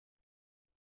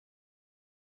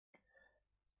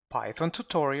Python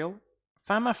tutorial,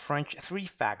 Fama-French three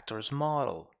factors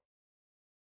model.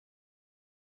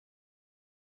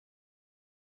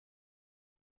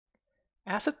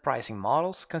 Asset pricing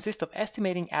models consist of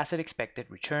estimating asset expected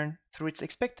return through its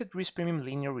expected risk premium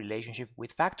linear relationship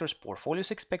with factors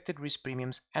portfolio's expected risk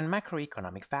premiums and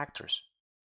macroeconomic factors.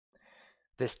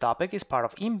 This topic is part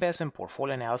of investment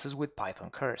portfolio analysis with Python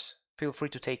course. Feel free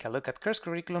to take a look at course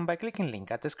curriculum by clicking link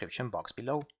at description box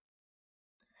below.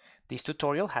 This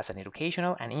tutorial has an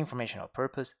educational and informational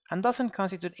purpose and doesn't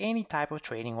constitute any type of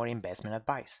trading or investment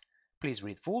advice. Please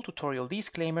read full tutorial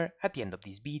disclaimer at the end of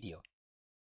this video.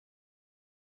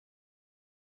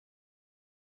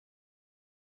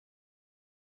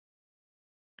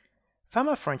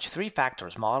 Fama-French three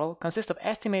factors model consists of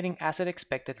estimating asset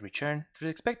expected return through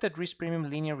the expected risk premium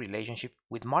linear relationship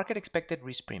with market expected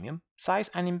risk premium, size,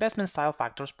 and investment style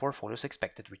factors portfolio's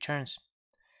expected returns.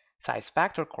 Size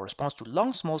factor corresponds to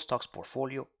long small stocks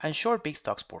portfolio and short big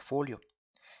stocks portfolio.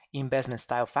 Investment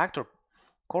style factor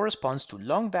corresponds to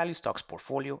long value stocks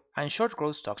portfolio and short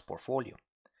growth stocks portfolio.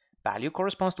 Value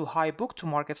corresponds to high book to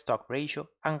market stock ratio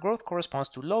and growth corresponds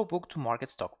to low book to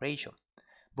market stock ratio.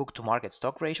 Book to market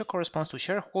stock ratio corresponds to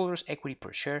shareholders' equity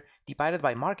per share divided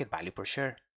by market value per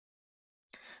share.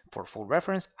 For full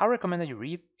reference, I recommend that you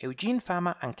read Eugene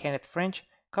Fama and Kenneth French,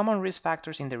 Common Risk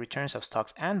Factors in the Returns of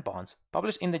Stocks and Bonds,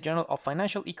 published in the Journal of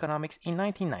Financial Economics in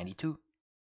 1992.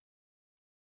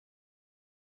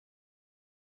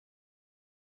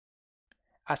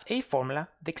 As a formula,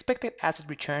 the expected asset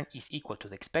return is equal to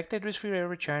the expected risk-free rate of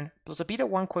return plus a beta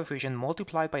 1 coefficient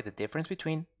multiplied by the difference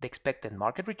between the expected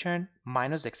market return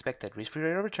minus the expected risk-free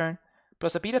rate of return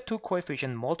plus a beta 2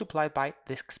 coefficient multiplied by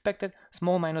the expected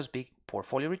small minus big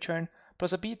portfolio return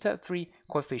plus a beta 3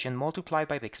 coefficient multiplied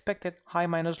by the expected high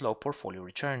minus low portfolio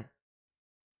return.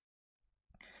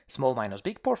 Small minus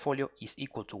big portfolio is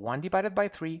equal to 1 divided by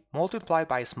 3 multiplied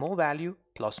by small value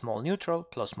plus small neutral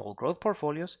plus small growth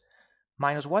portfolios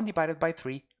minus 1 divided by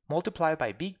 3 multiplied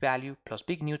by big value plus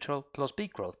big neutral plus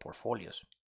big growth portfolios.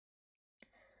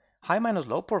 High minus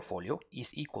low portfolio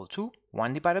is equal to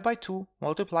 1 divided by 2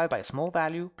 multiplied by small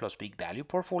value plus big value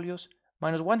portfolios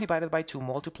minus 1 divided by 2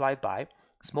 multiplied by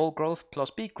small growth plus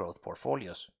big growth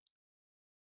portfolios.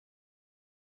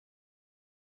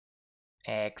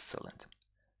 Excellent.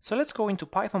 So let's go into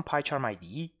Python PyCharm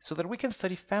IDE so that we can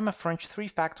study Fama-French three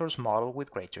factors model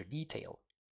with greater detail.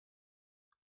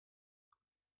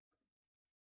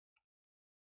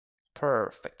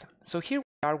 Perfect. So here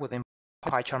we are within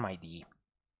PyCharm IDE.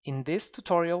 In this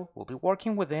tutorial, we'll be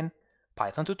working within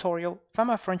Python tutorial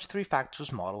Fama-French three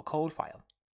factors model code file.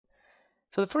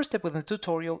 So the first step within the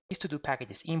tutorial is to do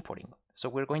packages importing. So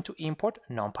we're going to import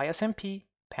numpy SMP,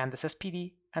 pandas as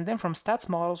PD, and then from stats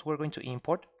models we're going to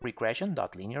import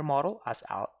regression.linearModel as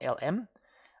LM,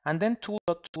 and then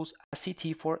tool.tools as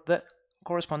CT for the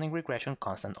corresponding regression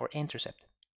constant or intercept.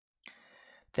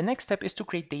 The next step is to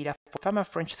create data for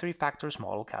Fama-French three factors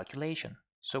model calculation.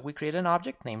 So we create an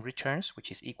object named returns,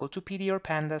 which is equal to PD or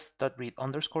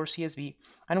pandas.read_CSV,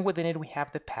 and within it we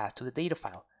have the path to the data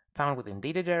file, found within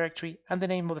data directory, and the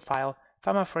name of the file,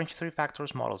 Fama-French three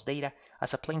factors models data,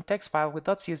 as a plain text file with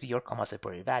 .csv or comma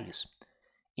separated values.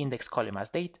 Index column as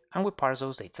date, and we parse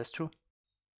those dates as true.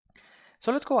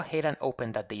 So let's go ahead and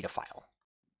open that data file.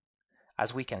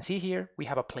 As we can see here, we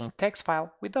have a plain text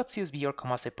file with .csv or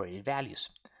comma separated values.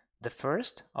 The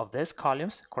first of these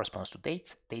columns corresponds to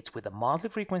dates with a monthly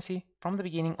frequency from the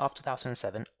beginning of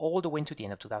 2007 all the way to the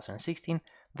end of 2016,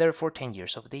 therefore 10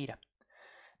 years of data.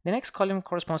 The next column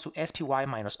corresponds to SPY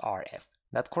minus RF.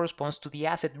 That corresponds to the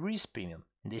asset risk premium,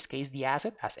 in this case the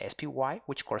asset as SPY,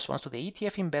 which corresponds to the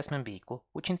ETF investment vehicle,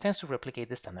 which intends to replicate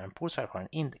the Standard & Poor's 500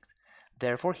 index.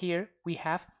 Therefore here we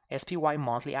have SPY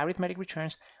monthly arithmetic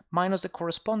returns minus the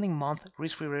corresponding month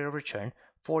risk-free rate of return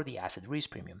for the asset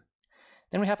risk premium.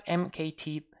 Then we have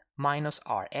MKT minus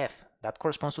RF. That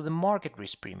corresponds to the market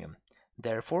risk premium.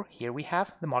 Therefore, here we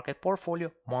have the market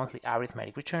portfolio monthly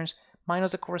arithmetic returns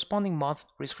minus the corresponding month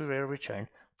risk-free rate of return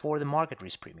for the market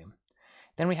risk premium.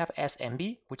 Then we have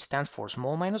SMB, which stands for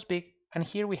small minus big, and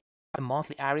here we have the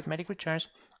monthly arithmetic returns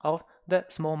of the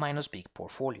small minus big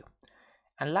portfolio.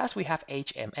 And last we have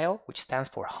HML, which stands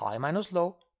for high minus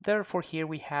low. Therefore, here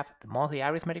we have the monthly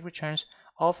arithmetic returns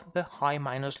of the high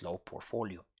minus low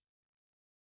portfolio.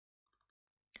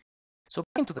 So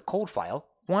back into the code file,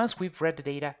 once we've read the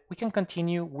data, we can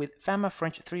continue with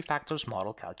Fama-French three factors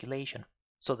model calculation.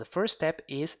 So the first step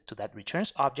is to that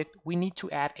returns object, we need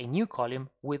to add a new column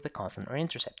with the constant or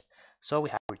intercept. So we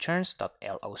have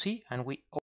returns.loc and we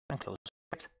open and close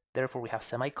brackets, Therefore, we have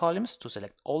semicolons to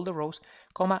select all the rows,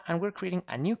 comma, and we're creating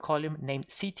a new column named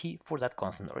CT for that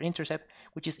constant or intercept,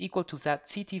 which is equal to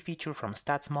that CT feature from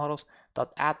stats models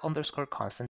dot add underscore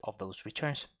constant of those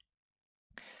returns.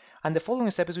 And the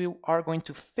following step is we are going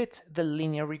to fit the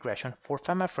linear regression for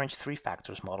Fama-French 3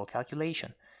 factors model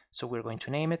calculation. So we're going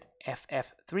to name it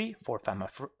FF3 for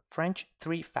Fama-French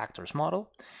 3 factors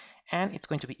model, and it's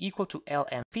going to be equal to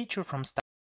LM feature from stats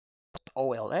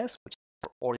OLS, which is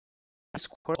for ordinary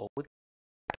square with.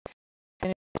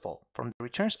 From the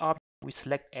returns object, we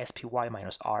select SPY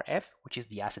minus RF, which is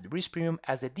the asset risk premium,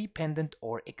 as a dependent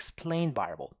or explained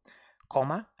variable,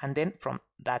 comma, and then from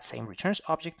that same returns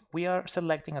object, we are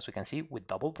selecting, as we can see, with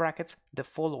double brackets, the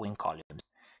following columns: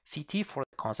 CT for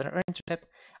the constant or intercept,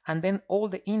 and then all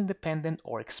the independent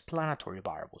or explanatory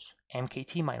variables: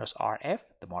 MKT minus RF,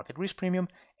 the market risk premium,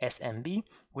 SMB,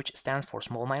 which stands for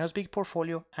small minus big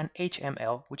portfolio, and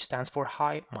HML, which stands for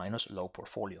high minus low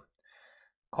portfolio,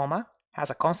 comma, has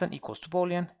a constant equals to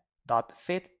Boolean, dot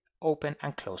fit, open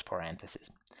and close parentheses.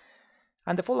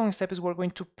 And the following step is we're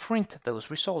going to print those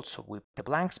results. So with the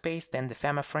blank space, then the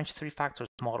Fama-French 3 factors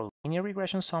model linear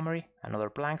regression summary, another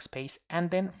blank space, and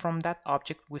then from that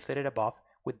object we fit it above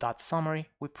with dot summary,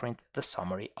 we print the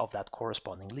summary of that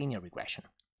corresponding linear regression.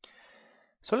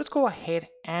 So let's go ahead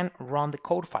and run the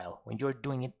code file. When you're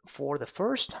doing it for the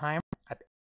first time, at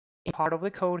any part of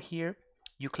the code here,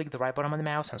 you click the right button on the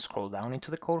mouse and scroll down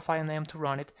into the code file name to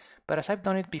run it. But as I've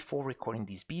done it before recording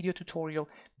this video tutorial,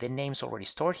 the name's already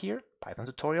stored here, Python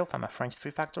tutorial, Fama-French 3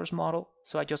 factors model.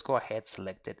 So I just go ahead,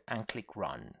 select it, and click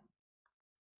run.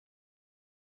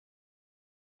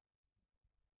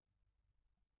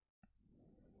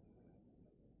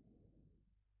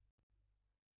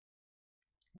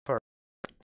 First,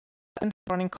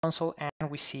 running console, and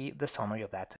we see the summary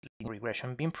of that linear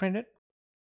regression being printed.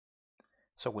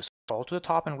 So we scroll to the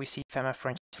top and we see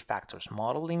Fama-French factors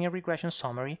model linear regression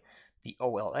summary, the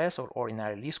OLS or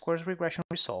ordinary least squares regression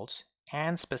results,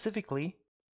 and specifically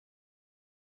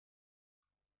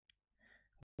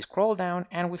we scroll down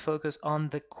and we focus on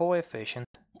the coefficient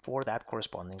for that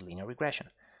corresponding linear regression.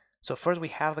 So first we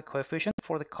have the coefficient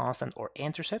for the constant or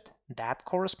intercept that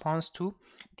corresponds to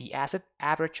the asset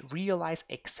average realized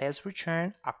excess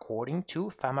return according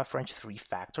to Fama-French 3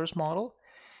 factors model.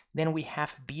 Then we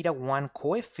have beta 1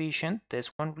 coefficient,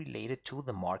 this one related to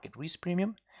the market risk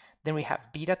premium. Then we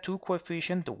have beta 2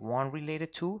 coefficient, the one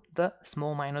related to the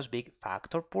small minus big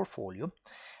factor portfolio.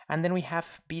 And then we have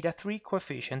beta 3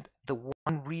 coefficient, the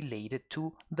one related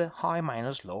to the high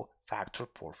minus low factor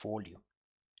portfolio.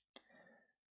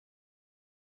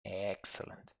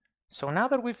 Excellent. So now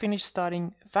that we've finished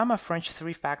studying Fama-French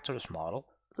 3 factors model,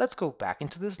 let's go back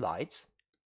into the slides.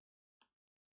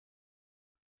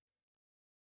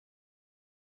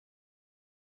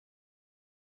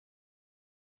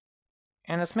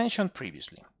 And as mentioned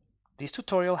previously, this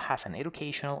tutorial has an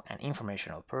educational and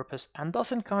informational purpose and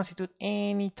doesn't constitute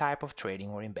any type of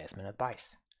trading or investment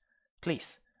advice.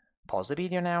 Please pause the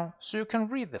video now so you can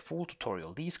read the full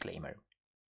tutorial disclaimer.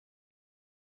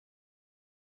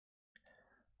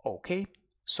 Okay,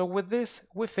 so with this,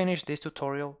 we finish this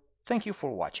tutorial. Thank you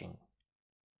for watching.